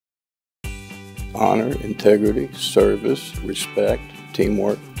honor, integrity, service, respect,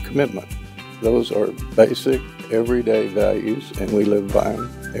 teamwork, commitment. Those are basic, everyday values, and we live by them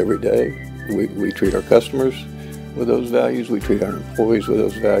every day. We treat our customers with those values. We treat our employees with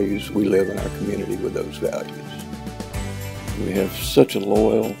those values. We live in our community with those values. We have such a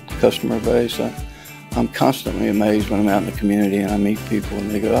loyal customer base. I'm constantly amazed when I'm out in the community and I meet people and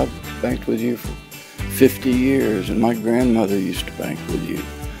they go, "I've banked with you for 50 years and my grandmother used to bank with you."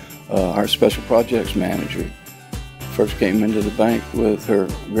 Our special projects manager first came into the bank with her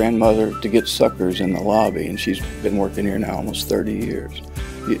grandmother to get suckers in the lobby, and she's been working here now almost 30 years.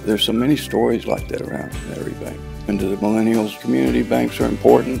 There's so many stories like that around Metairie Bank. And to the millennials, community banks are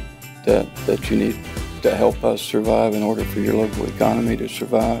important, that you need to help us survive in order for your local economy to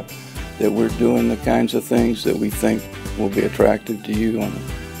survive, that we're doing the kinds of things that we think will be attractive to you on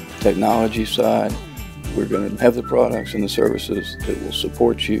the technology side. We're going to have the products and the services that will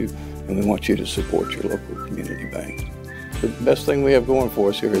support you, and we want you to support your local community bank. The best thing we have going for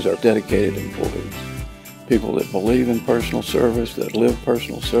us here is our dedicated employees. People that believe in personal service, that live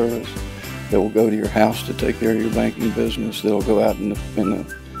personal service, that will go to your house to take care of your banking business, that will go out in the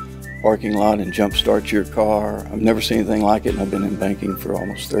parking lot and jumpstart your car. I've never seen anything like it, and I've been in banking for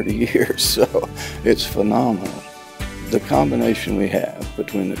almost 30 years, so it's phenomenal. The combination we have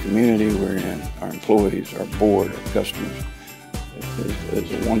between the community we're in, our employees, our board, our customers,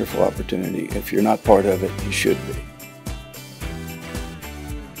 is a wonderful opportunity. If you're not part of it, you should be.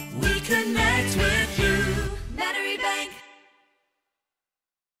 We connect with